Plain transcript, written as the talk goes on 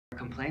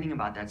complaining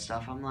about that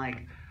stuff, I'm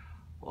like,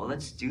 well,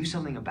 let's do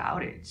something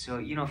about it. So,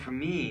 you know, for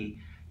me,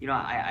 you know,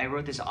 I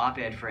wrote this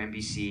op-ed for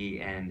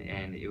NBC, and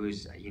it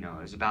was, you know,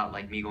 it was about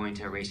like me going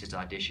to a racist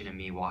audition and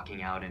me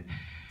walking out, and,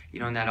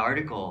 you know, in that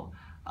article,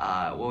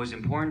 what was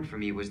important for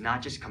me was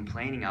not just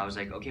complaining. I was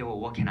like, okay, well,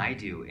 what can I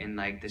do? And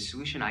like the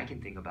solution I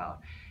can think about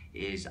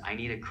is I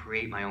need to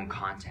create my own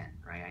content,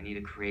 right? I need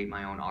to create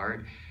my own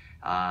art,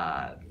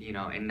 you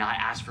know, and not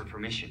ask for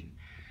permission.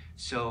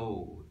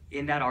 So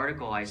in that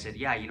article, I said,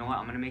 yeah, you know what?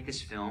 I'm gonna make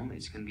this film.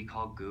 It's gonna be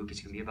called Gook.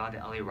 It's gonna be about the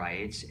LA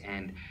riots,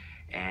 and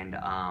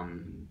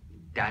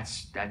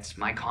that's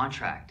my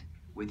contract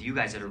with you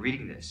guys that are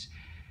reading this.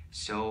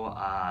 So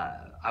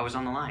I was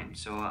on the line.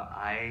 So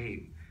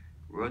I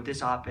wrote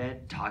this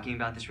op-ed talking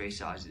about this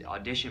race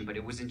audition, but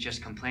it wasn't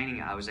just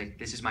complaining. I was like,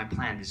 this is my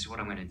plan. This is what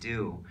I'm gonna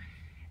do.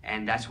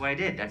 And that's what I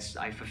did.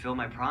 I fulfilled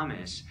my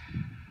promise.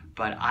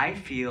 But I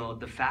feel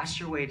the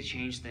faster way to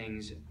change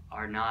things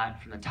are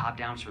not from the top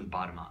down, it's from the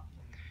bottom up.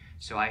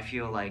 So I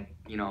feel like,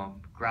 you know,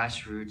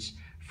 grassroots,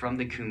 from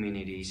the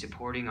community,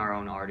 supporting our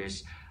own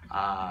artists,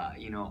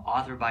 you know,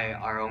 authored by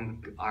our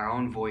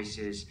own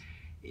voices,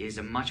 is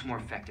a much more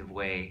effective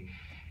way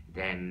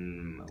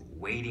than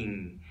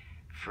waiting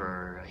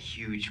for a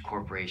huge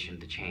corporation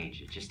to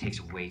change. It just takes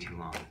way too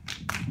long.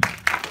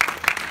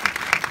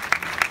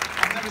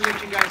 I'm going to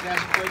let you guys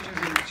ask questions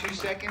in 2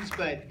 seconds,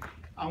 but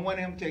I want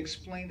him to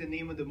explain the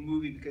name of the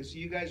movie, because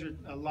you guys are,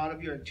 a lot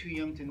of you are too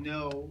young to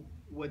know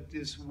what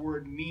this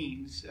word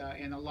means,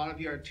 and a lot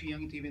of you are too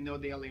young to even know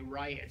the LA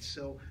riots.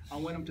 So I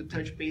want him to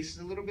touch bases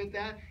a little bit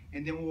that,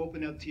 and then we'll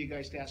open up to you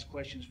guys to ask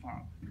questions for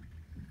him.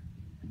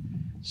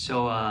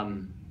 So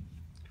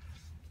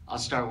I'll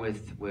start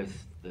with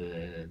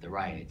the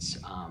riots,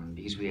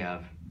 because we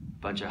have a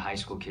bunch of high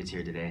school kids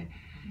here today,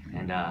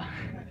 and I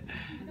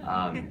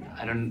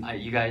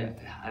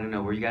don't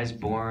know, were you guys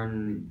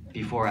born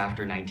before or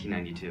after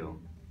 1992?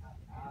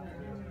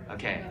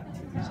 Okay,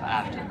 so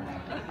after.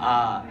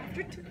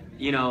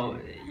 You know,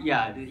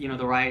 yeah, you know,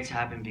 the riots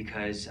happened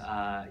because,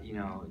 you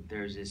know,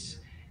 there's this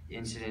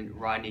incident,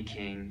 Rodney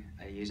King,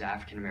 he was an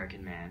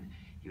African-American man.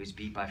 He was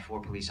beat by 4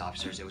 police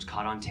officers. It was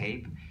caught on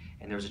tape,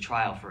 and there was a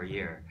trial for a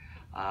year.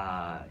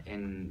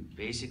 And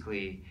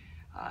basically,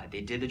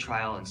 they did the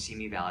trial in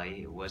Simi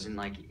Valley. It wasn't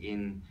like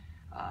in,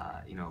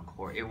 you know,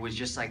 court. It was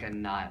just like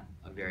not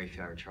a very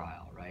fair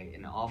trial, right?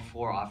 And all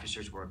 4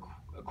 officers were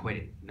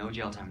acquitted. No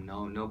jail time,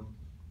 no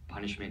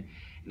punishment.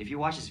 And if you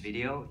watch this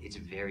video, it's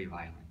very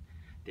violent.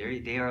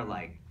 They are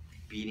like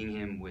beating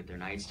him with their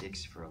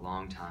nightsticks for a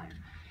long time.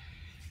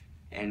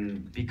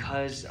 And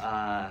because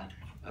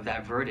of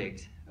that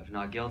verdict of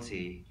not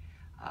guilty,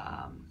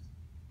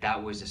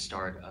 that was the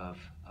start of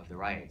the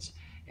riots.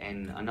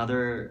 And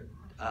another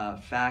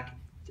fact,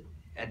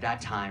 at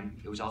that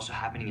time, it was also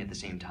happening at the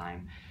same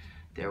time,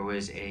 there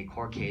was a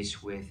court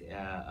case with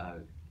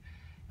a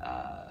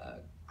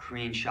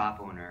Korean shop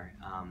owner,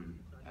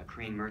 a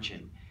Korean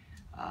merchant,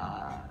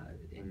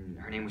 and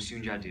her name was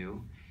Soon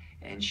Ja-do,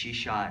 and she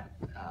shot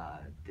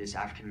this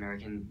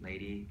African-American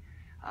lady,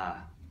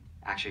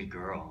 actually a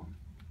girl,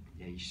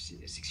 a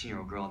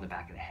 16-year-old girl in the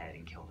back of the head,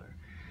 and killed her.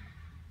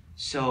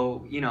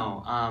 So, you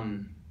know,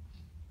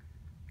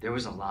 there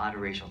was a lot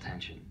of racial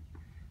tension.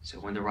 So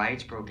when the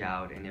riots broke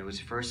out, and it was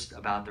first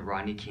about the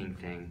Rodney King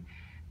thing,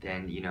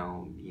 then, you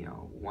know,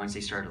 once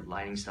they started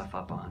lighting stuff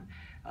up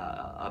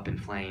in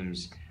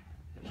flames,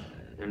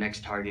 their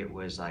next target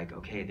was like,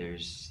 okay,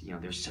 there's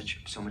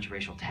so much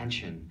racial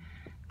tension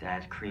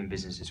that Korean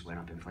businesses went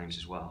up in flames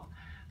as well.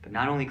 But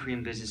not only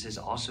Korean businesses,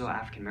 also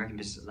African-American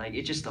businesses, like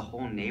it just, the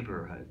whole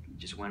neighborhood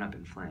just went up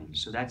in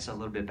flames. So that's a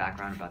little bit of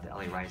background about the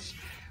LA riots,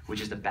 which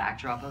is the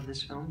backdrop of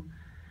this film.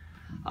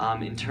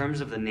 In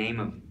terms of the name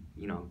of,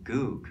 you know,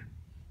 Gook,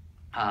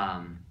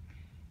 in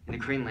the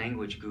Korean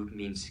language, Gook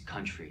means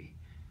country.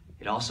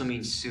 It also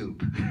means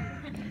soup.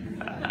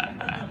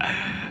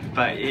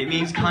 But it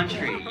means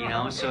country, you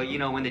know? So, you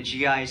know, when the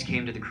GIs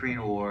came to the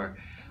Korean War,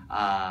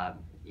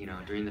 you know,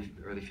 during the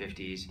early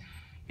 50s,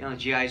 you know, the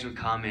GIs would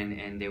come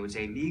and they would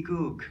say,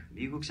 Migook,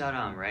 Migook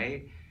Saram,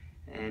 right?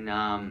 And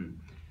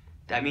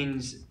that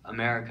means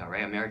America,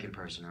 right? American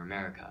person or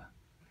America.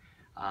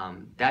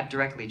 That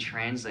directly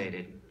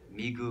translated,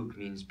 Migook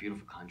means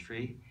beautiful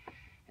country.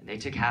 And they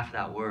took half of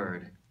that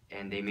word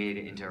and they made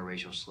it into a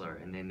racial slur.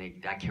 And then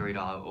that carried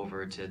all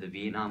over to the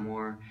Vietnam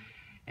War.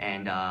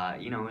 And,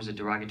 you know, it was a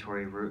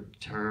derogatory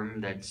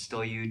term that's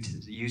still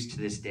used to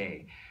this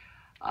day.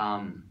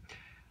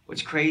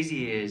 What's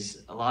crazy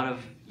is a lot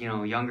of, you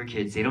know, younger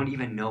kids, they don't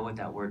even know what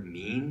that word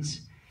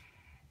means.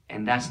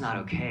 And that's not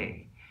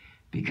okay,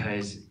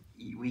 because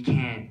we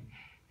can't,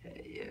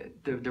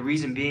 the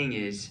reason being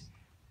is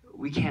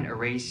we can't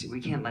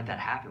let that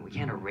happen. We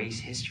can't erase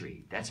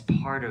history. That's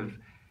part of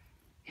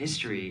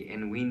history,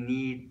 and we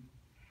need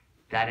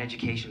that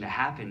education to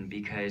happen,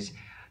 because,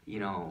 you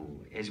know,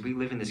 as we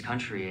live in this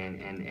country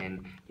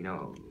and you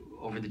know,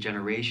 over the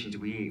generations,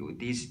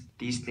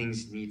 these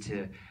things need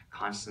to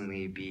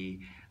constantly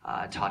be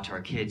taught to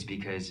our kids,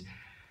 because,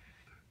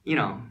 you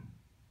know,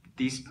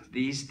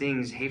 these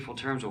things, hateful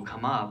terms will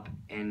come up,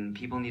 and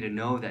people need to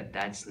know that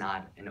that's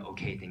not an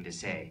okay thing to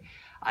say.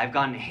 I've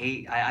gotten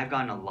I've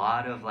gotten a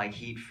lot of like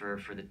heat for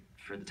the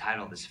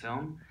title of this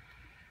film,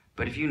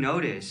 but if you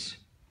notice,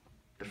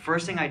 the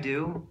first thing I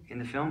do in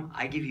the film,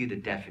 I give you the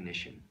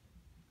definition,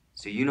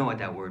 so you know what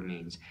that word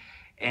means.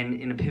 And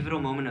in a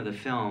pivotal moment of the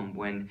film,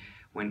 when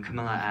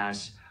Camilla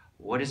asks,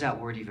 "What does that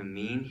word even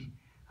mean?"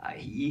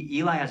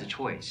 Eli has a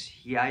choice.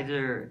 He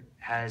either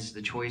has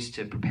the choice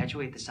to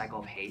perpetuate the cycle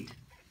of hate,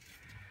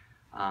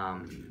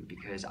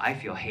 because I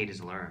feel hate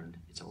is learned.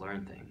 It's a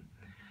learned thing.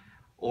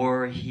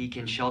 Or he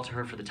can shelter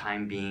her for the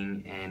time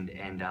being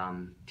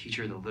and teach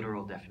her the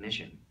literal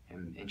definition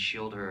and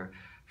shield her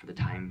for the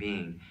time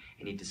being.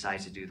 And he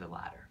decides to do the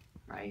latter,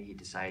 right? He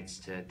decides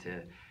to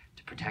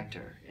protect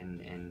her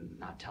and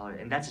not tell her.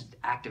 And that's an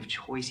active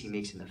choice he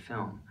makes in the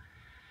film.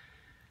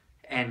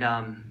 And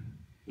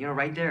you know,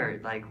 right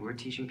there, like, we're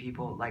teaching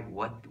people like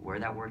where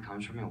that word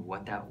comes from and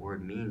what that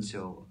word means.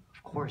 So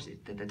of course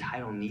the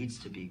title needs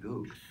to be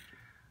Gook.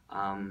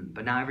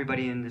 But now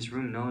everybody in this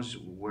room knows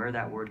where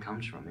that word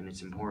comes from, and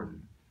it's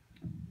important.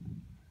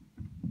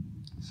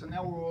 So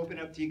now we'll open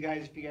up to you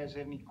guys if you guys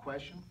have any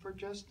questions for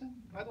Justin.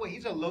 By the way,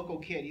 he's a local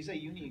kid. He's a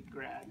uni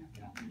grad.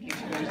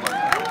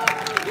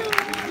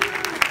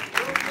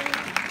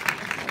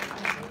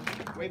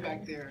 Way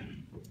back there.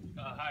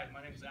 Hi,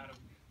 my name is Adam,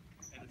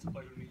 and it's a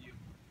pleasure to meet you.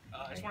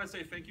 I just want to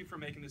say thank you for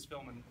making this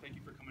film, and thank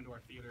you for coming to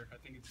our theater. I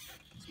think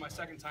it's my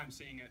second time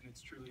seeing it, and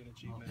it's truly an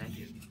achievement. Thank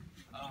you.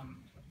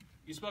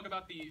 You spoke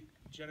about the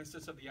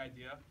genesis of the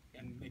idea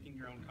and making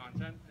your own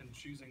content and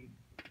choosing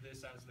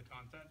this as the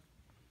content.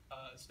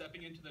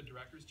 Stepping into the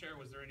director's chair,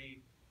 was there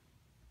any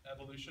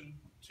evolution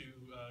to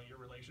your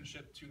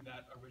relationship to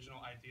that original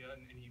idea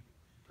and any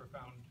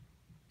profound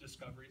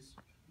discoveries?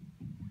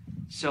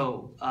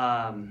 So,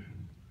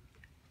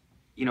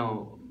 you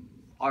know,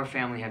 our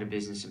family had a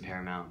business in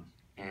Paramount,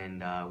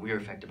 and we were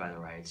affected by the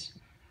riots.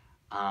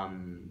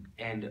 And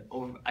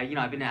you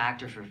know, I've been an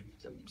actor for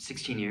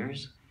 16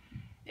 years.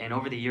 And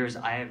over the years,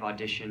 I have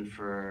auditioned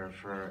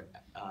for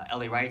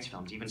LA Riots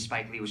films. Even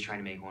Spike Lee was trying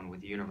to make one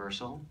with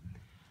Universal.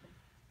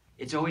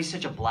 It's always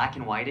such a black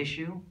and white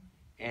issue,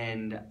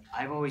 and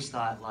I've always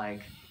thought,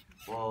 like,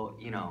 well,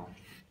 you know,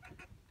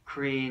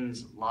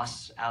 Koreans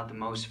lost out the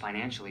most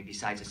financially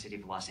besides the city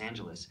of Los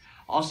Angeles.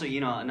 Also,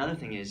 you know, another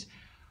thing is,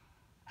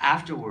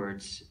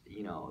 afterwards,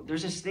 you know,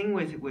 there's this thing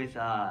with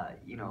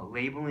you know,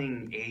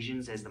 labeling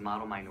Asians as the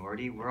model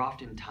minority. We're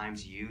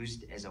oftentimes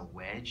used as a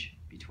wedge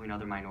between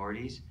other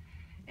minorities.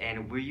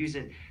 And we use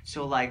it,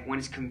 so like when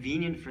it's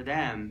convenient for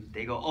them,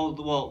 they go, oh,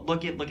 well,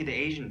 look at the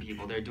Asian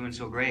people, they're doing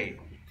so great.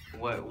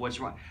 What's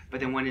wrong? But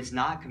then when it's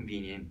not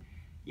convenient,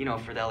 you know,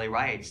 for the LA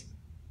riots,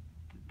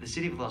 the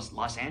city of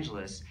Los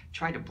Angeles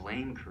tried to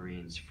blame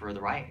Koreans for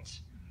the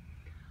riots.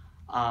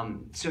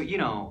 So, you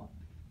know,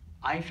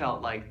 I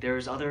felt like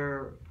there's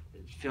other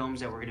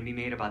films that were going to be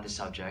made about the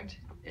subject,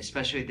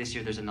 especially this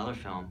year there's another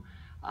film.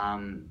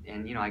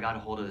 And, you know, I got a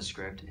hold of the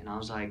script and I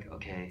was like,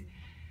 okay,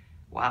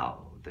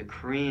 wow, the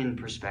Korean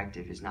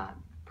perspective is not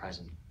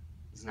present.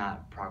 It's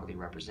not properly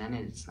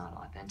represented. It's not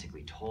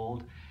authentically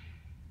told.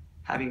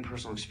 Having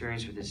personal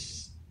experience with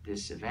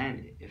this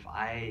event, if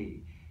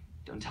I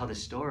don't tell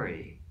this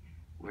story,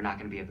 we're not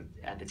going to be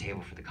at the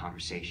table for the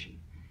conversation.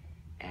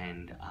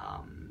 And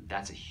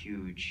that's a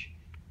huge,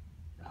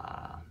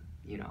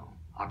 you know,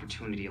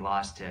 opportunity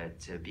lost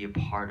to be a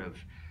part of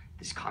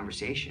this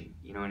conversation.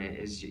 You know, and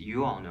as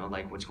you all know,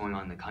 like what's going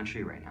on in the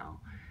country right now,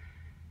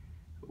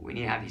 we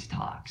need to have these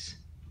talks,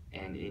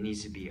 and it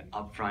needs to be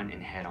upfront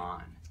and head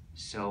on.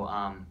 So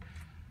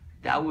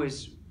that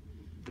was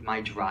my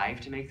drive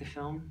to make the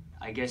film.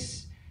 I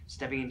guess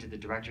stepping into the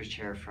director's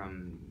chair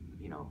from,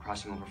 you know,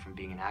 crossing over from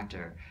being an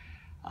actor,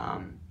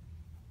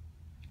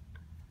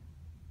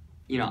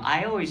 you know,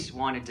 I always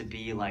wanted to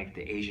be like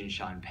the Asian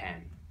Sean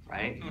Penn,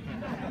 right?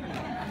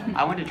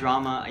 I went to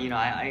drama, you know,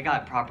 I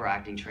got proper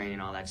acting training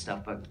and all that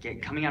stuff, but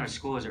coming out of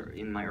school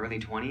in my early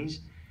 20s,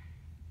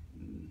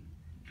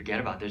 forget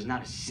about it, there's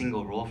not a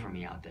single role for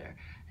me out there.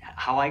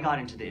 How I got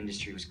into the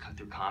industry was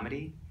through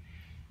comedy,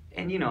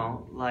 and you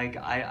know, like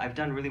I've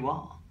done really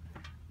well,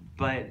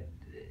 but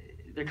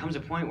there comes a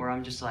point where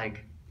I'm just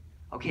like,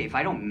 okay, if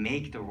I don't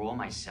make the role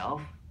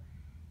myself,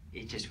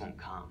 it just won't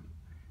come.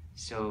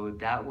 So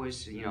that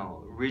was, you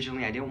know,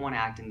 originally I didn't want to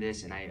act in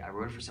this, and I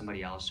wrote it for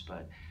somebody else,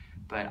 but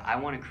I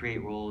want to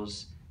create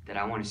roles that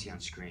I want to see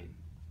on screen.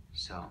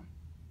 So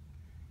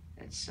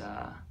it's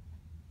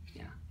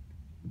yeah.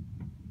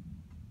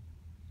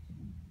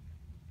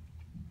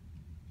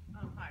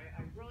 Hi,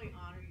 I really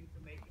honor you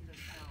for making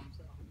this film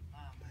so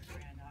my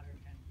granddaughter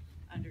can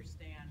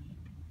understand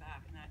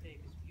back in that day,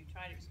 because you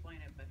try to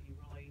explain it, but you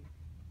really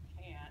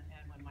can't.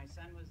 And when my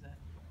son was at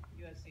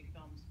USC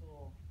Film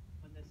School,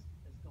 when this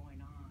is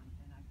going on,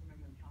 and I can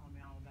remember him telling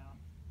me all about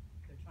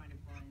they're trying to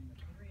blame the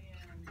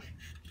Koreans.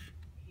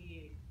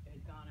 He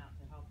had gone out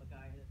to help a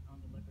guy that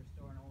owned a liquor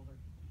store, an older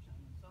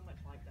gentleman, so much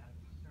like that.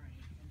 It was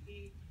strange. And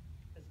he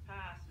has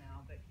passed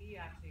now, but he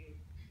actually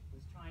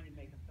was trying to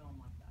make a film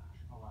like that.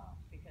 Oh wow.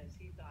 Because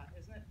he thought,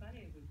 isn't it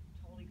funny, we've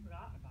totally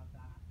forgotten about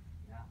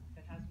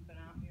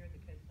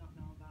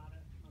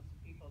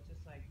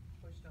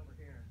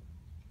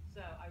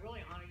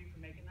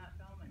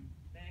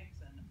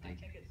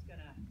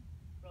gonna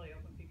really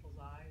open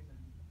people's eyes and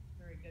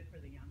very good for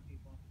the young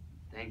people.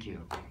 Thank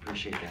you.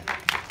 Appreciate that.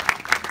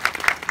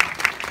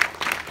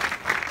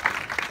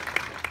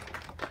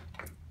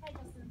 Hi,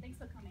 Justin. Thanks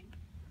for coming.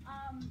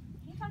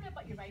 Can you talk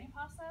about your writing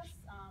process,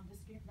 the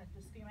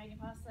screenwriting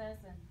process,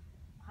 and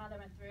how that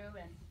went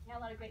through? And you had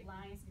a lot of great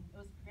lines, and it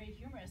was very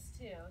humorous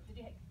too. Did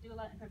you do a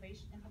lot of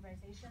improvisation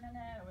in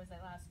it, or was it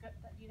a lot of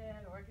script that you did,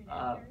 or working with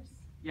actors?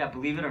 Yeah,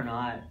 believe it or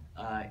not,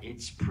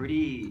 it's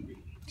pretty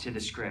to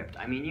the script.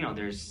 I mean, you know,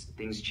 there's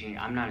things change.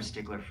 I'm not a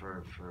stickler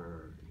for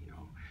you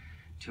know,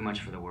 too much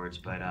for the words,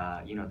 but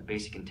you know, the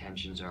basic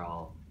intentions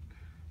are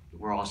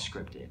we're all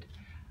scripted.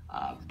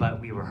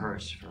 But we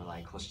rehearsed for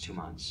like close to 2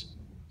 months.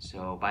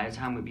 So by the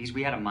time because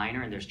we had a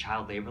minor and there's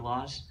child labor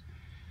laws,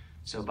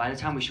 so by the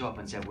time we show up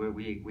on set,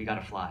 we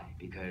gotta fly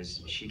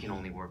because she can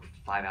only work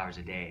 5 hours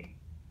a day.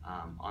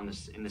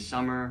 In the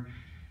summer,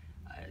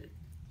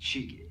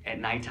 at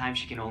nighttime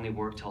she can only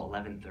work till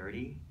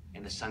 11:30,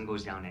 and the sun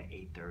goes down at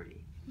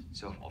 8:30.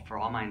 So for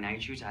all my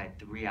night shoots, I had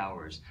 3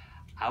 hours.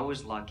 I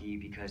was lucky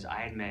because I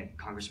had met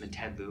Congressman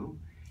Ted Lieu,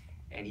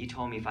 and he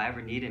told me if I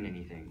ever needed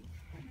anything,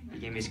 he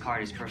gave me his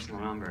card, his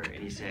personal number,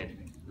 and he said,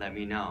 "Let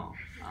me know."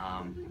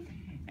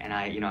 And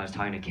I was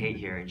talking to Kate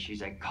here, and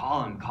she's like,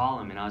 call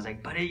him. And I was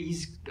like, but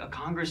he's a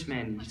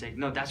congressman. She's like,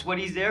 no, that's what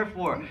he's there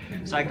for.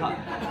 So I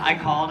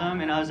called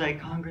him, and I was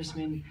like,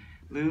 Congressman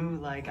Lieu,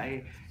 like,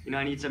 I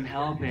need some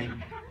help.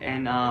 And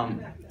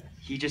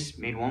he just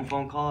made one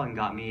phone call and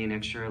got me an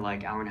extra,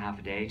 like, hour and a half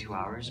a day, 2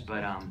 hours.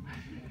 But,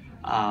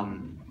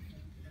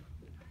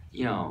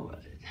 you know,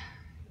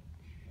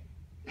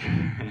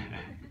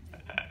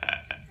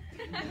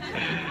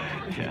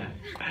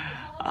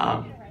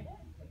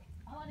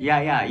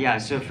 yeah. Yeah.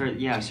 So for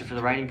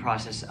the writing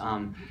process,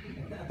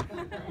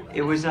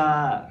 it was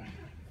I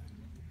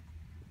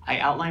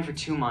outlined for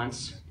 2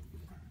 months.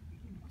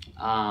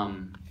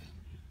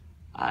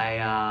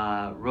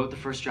 I wrote the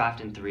first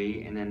draft in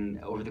 3, and then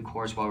over the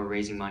course while we're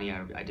raising money,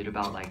 I did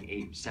about like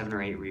 7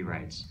 or 8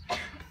 rewrites.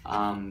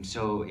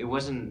 So it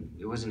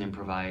wasn't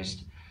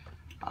improvised.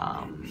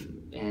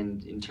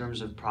 And in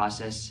terms of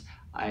process,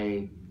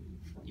 I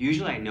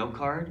usually note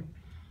card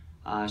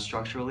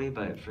structurally,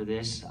 but for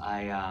this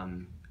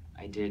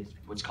I did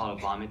what's called a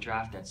vomit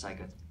draft. That's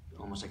like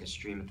almost like a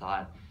stream of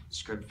thought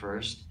script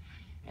first,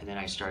 and then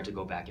I started to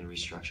go back and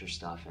restructure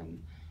stuff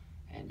and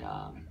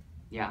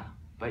yeah.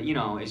 But you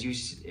know, as you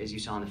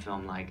saw in the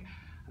film, like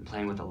I'm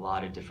playing with a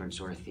lot of different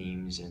sort of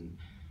themes and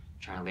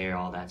trying to layer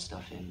all that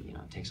stuff in. You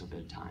know, it takes a bit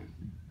of time.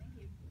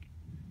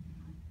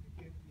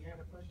 You have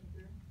a question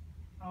there?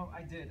 Oh,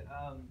 I did.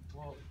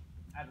 Well,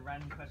 I had a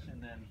random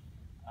question, then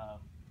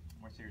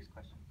more serious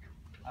question.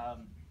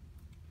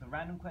 The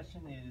random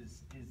question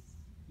is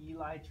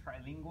Eli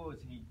trilingual?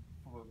 Is he,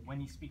 when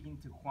he's speaking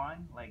to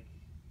Juan, like,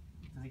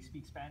 does he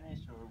speak Spanish,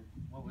 or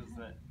what was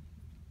the?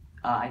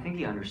 I think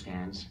he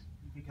understands.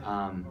 Because,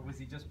 or was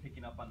he just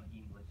picking up on the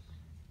English?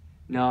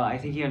 No, I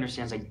think he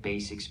understands like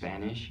basic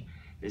Spanish.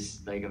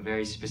 It's like a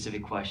very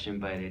specific question,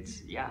 but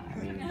it's, yeah, I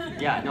mean,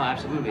 yeah, no,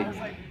 absolutely.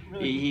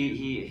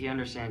 He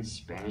understands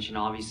Spanish, and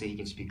obviously he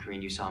can speak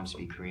Korean. You saw him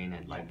speak Korean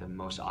at like the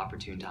most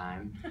opportune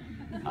time.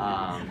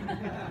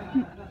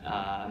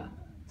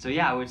 So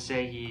yeah, I would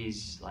say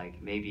he's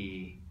like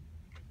maybe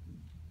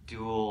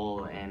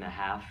dual and a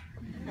half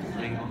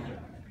lingual.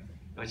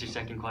 What's your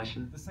second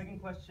question? The second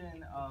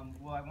question,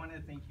 well, I wanted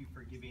to thank you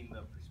for giving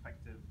the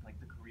perspective, like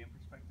the Korean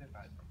perspective.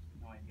 I had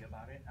no idea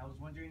about it. I was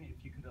wondering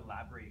if you could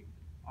elaborate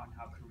on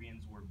how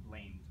Koreans were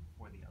blamed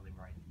for the LA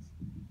riots.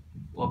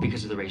 Well,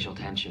 because of the racial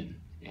tension,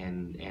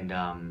 and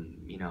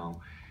you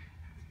know,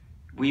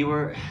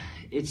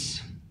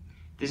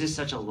 this is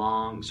such a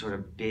long, sort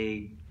of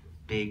big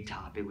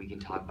topic we can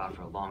talk about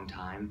for a long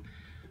time,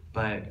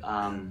 but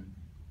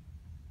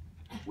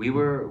we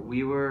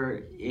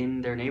were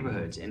in their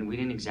neighborhoods, and we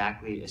didn't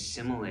exactly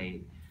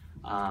assimilate.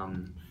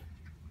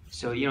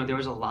 So you know, there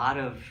was a lot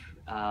of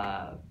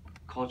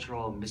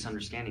cultural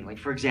misunderstanding. Like,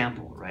 for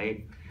example,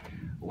 right,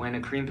 when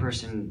a Korean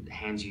person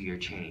hands you your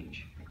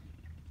change,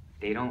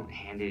 they don't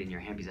hand it in your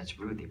hand because that's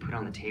rude. They put it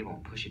on the table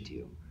and push it to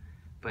you.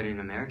 But in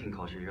American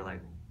culture, you're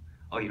like,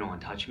 oh, you don't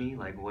want to touch me?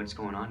 Like, what's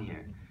going on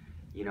here?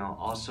 You know,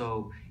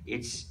 also,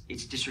 it's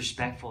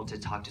disrespectful to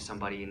talk to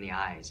somebody in the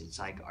eyes. It's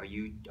like, are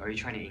you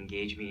trying to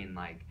engage me in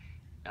like,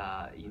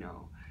 you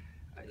know,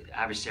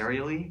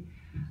 adversarially?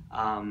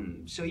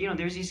 So, you know,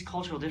 there's these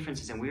cultural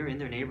differences, and we were in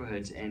their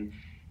neighborhoods, and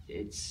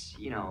it's,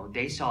 you know,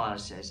 they saw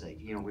us as like,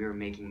 you know, we were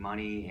making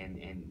money and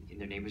in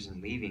their neighbors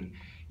and leaving.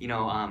 You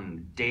know,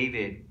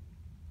 David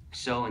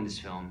So in this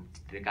film,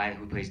 the guy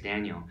who plays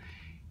Daniel,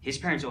 his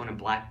parents own a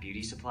black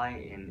beauty supply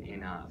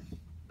in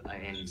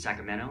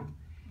Sacramento,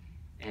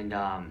 and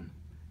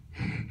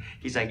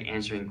he's like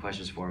answering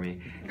questions for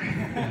me.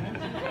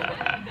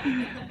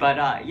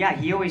 But yeah,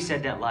 he always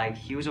said that like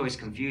he was always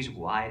confused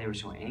why they were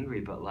so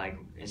angry, but like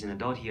as an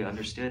adult he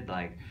understood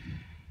like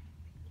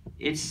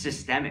it's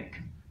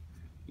systemic,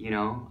 you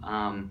know.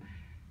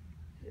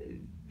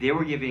 They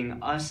were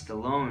giving us the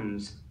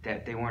loans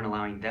that they weren't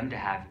allowing them to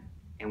have,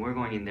 and we're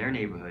going in their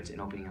neighborhoods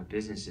and opening up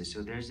businesses.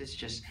 So there's this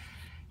just,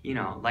 you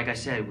know, like I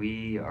said,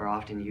 we are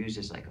often used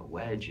as like a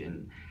wedge,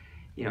 and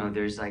you know,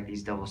 there's like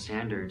these double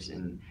standards,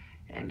 and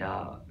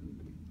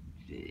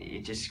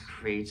it just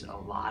creates a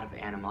lot of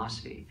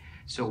animosity.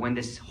 So when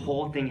this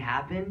whole thing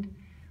happened,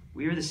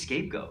 we were the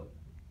scapegoat.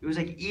 It was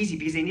like easy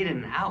because they needed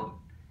an out,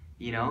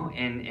 you know,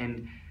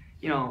 and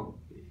you know,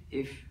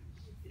 if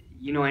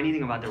you know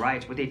anything about the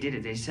riots, what they did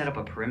is they set up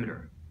a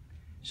perimeter.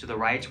 So the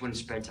riots wouldn't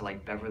spread to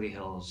like Beverly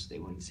Hills, they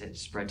wouldn't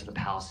spread to the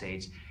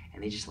Palisades,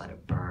 and they just let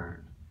it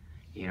burn.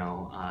 You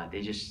know,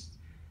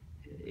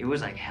 it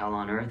was like hell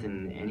on earth,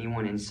 and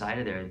anyone inside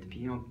of there,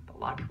 you know, a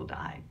lot of people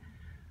died.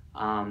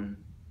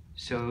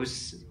 So it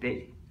was,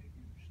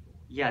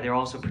 they're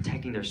also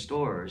protecting their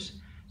stores.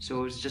 So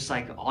it was just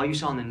like all you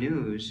saw on the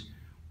news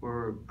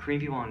were Korean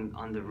people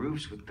on the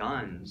roofs with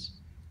guns.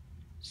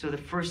 So the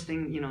first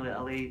thing, you know, the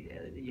LA,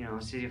 you know,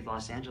 city of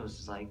Los Angeles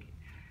is like,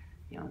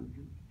 you know,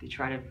 they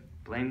try to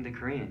blame the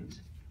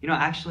Koreans. You know,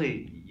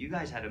 actually, you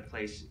guys had a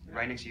place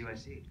right next to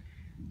USC.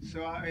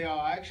 So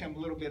actually, I'm a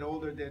little bit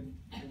older than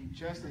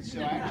Justin. So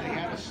I actually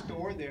had a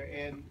store there,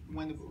 and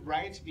when the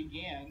riots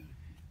began,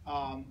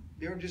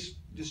 they were just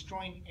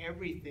destroying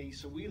everything.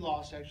 So we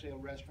lost actually a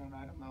restaurant.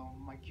 I don't know,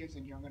 my kids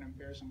in here, I'm going to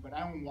embarrass them, but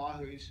I own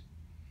Wahoo's,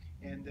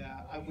 and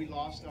we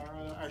lost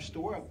our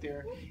store up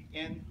there.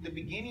 And the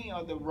beginning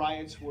of the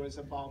riots was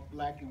about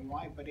black and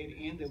white, but it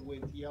ended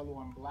with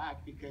yellow and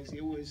black because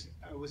it was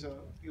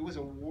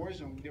a war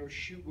zone. We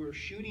were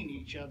shooting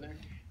each other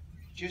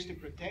just to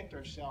protect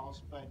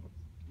ourselves. But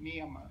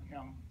me,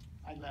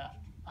 I left.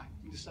 I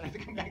decided to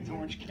come back to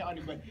Orange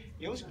County, but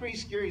it was pretty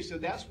scary. So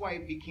that's why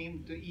it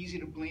became easy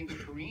to blame the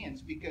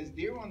Koreans, because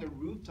they were on the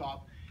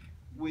rooftop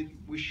with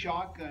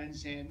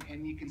shotguns, and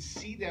you can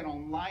see that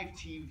on live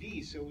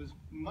TV. So it was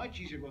much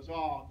easier. It goes,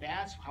 oh,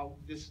 that's how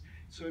this.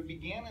 So it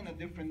began on a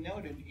different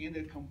note and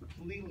ended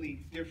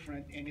completely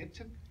different, and it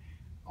took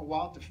a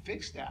while to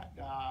fix that,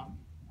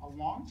 a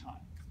long time.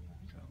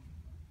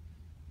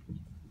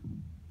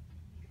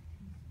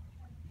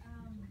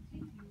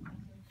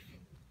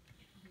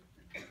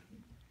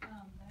 I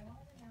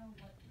wanted to know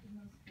what the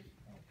most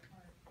difficult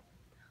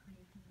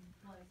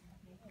part of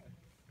making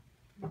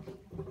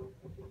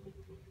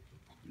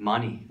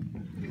Money.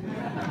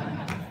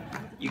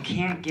 You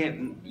can't get,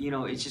 you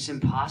know, it's just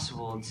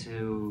impossible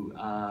to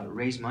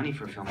raise money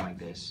for a film like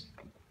this.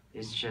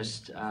 It's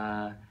just,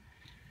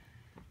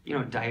 you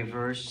know,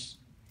 diverse,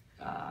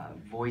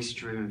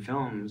 voice-driven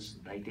films,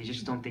 like, they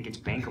just don't think it's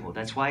bankable.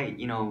 That's why,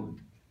 you know,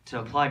 to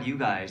applaud you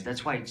guys,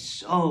 that's why it's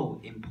so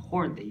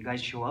important that you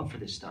guys show up for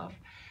this stuff.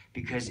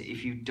 Because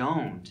if you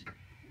don't,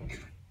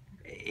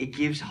 it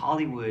gives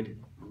Hollywood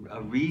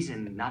a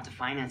reason not to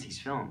finance these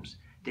films.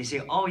 They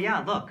say, oh yeah,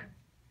 look,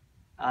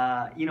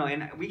 you know,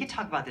 and we could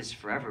talk about this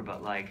forever,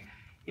 but like,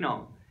 you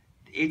know,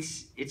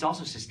 it's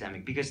also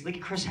systemic, because look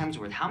at Chris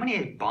Hemsworth. How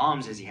many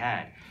bombs has he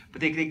had?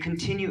 But they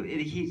continue,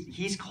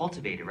 he's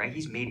cultivated, right?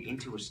 He's made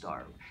into a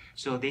star.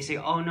 So they say,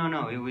 oh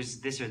no, it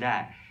was this or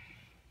that.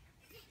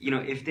 You know,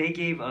 if they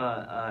gave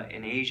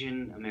an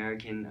Asian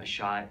American a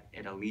shot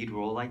at a lead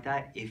role like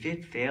that, if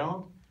it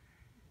failed,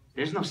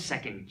 there's no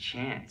second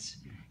chance.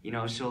 You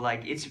know, so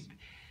like it's,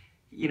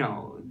 you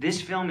know,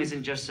 this film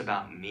isn't just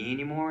about me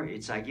anymore.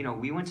 It's like, you know,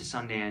 we went to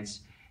Sundance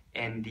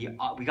and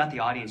we got the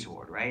audience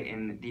award, right?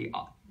 And the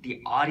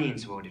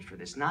audience voted for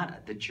this,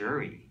 not the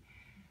jury.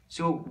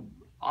 So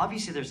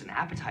obviously there's an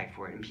appetite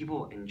for it and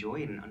people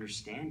enjoy it and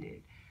understand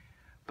it.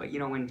 But, you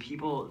know, when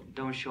people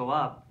don't show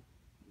up,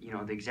 you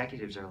know, the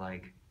executives are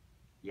like,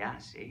 yeah,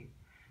 see?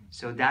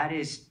 So that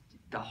is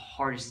the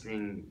hardest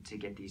thing to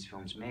get these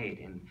films made.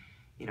 And,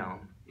 you know,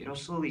 it'll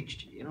slowly,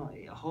 you know,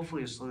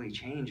 hopefully it'll slowly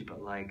change,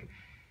 but like,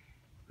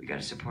 we got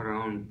to support our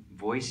own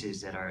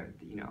voices that are,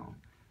 you know,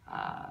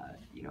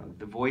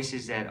 the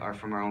voices that are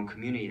from our own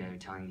community that are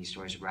telling these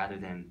stories, rather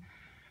than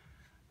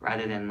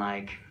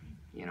like,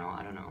 you know,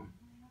 I don't know.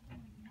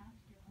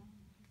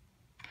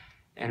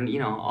 And, you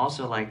know,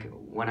 also like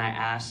when I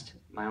asked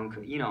my own,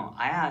 you know,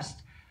 I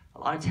asked a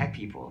lot of tech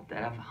people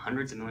that have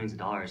hundreds of millions of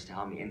dollars to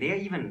help me, and they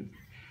even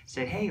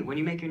said, hey, when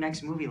you make your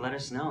next movie, let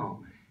us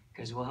know,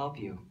 because we'll help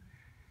you.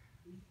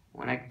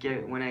 When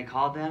I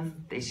called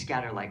them, they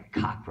scatter like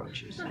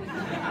cockroaches.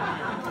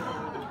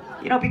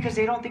 You know, because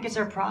they don't think it's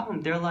their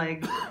problem. They're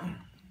like,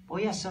 well,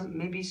 yeah,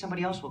 maybe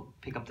somebody else will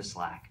pick up the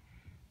slack,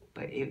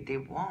 but they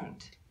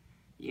won't.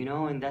 You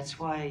know, and that's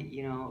why,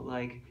 you know,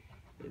 like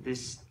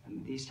these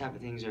type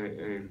of things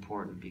are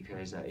important,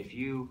 because if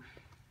you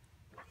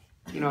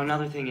know,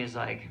 another thing is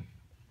like,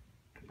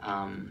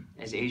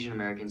 as Asian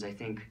Americans, I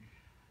think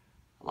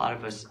a lot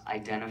of us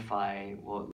identify, well,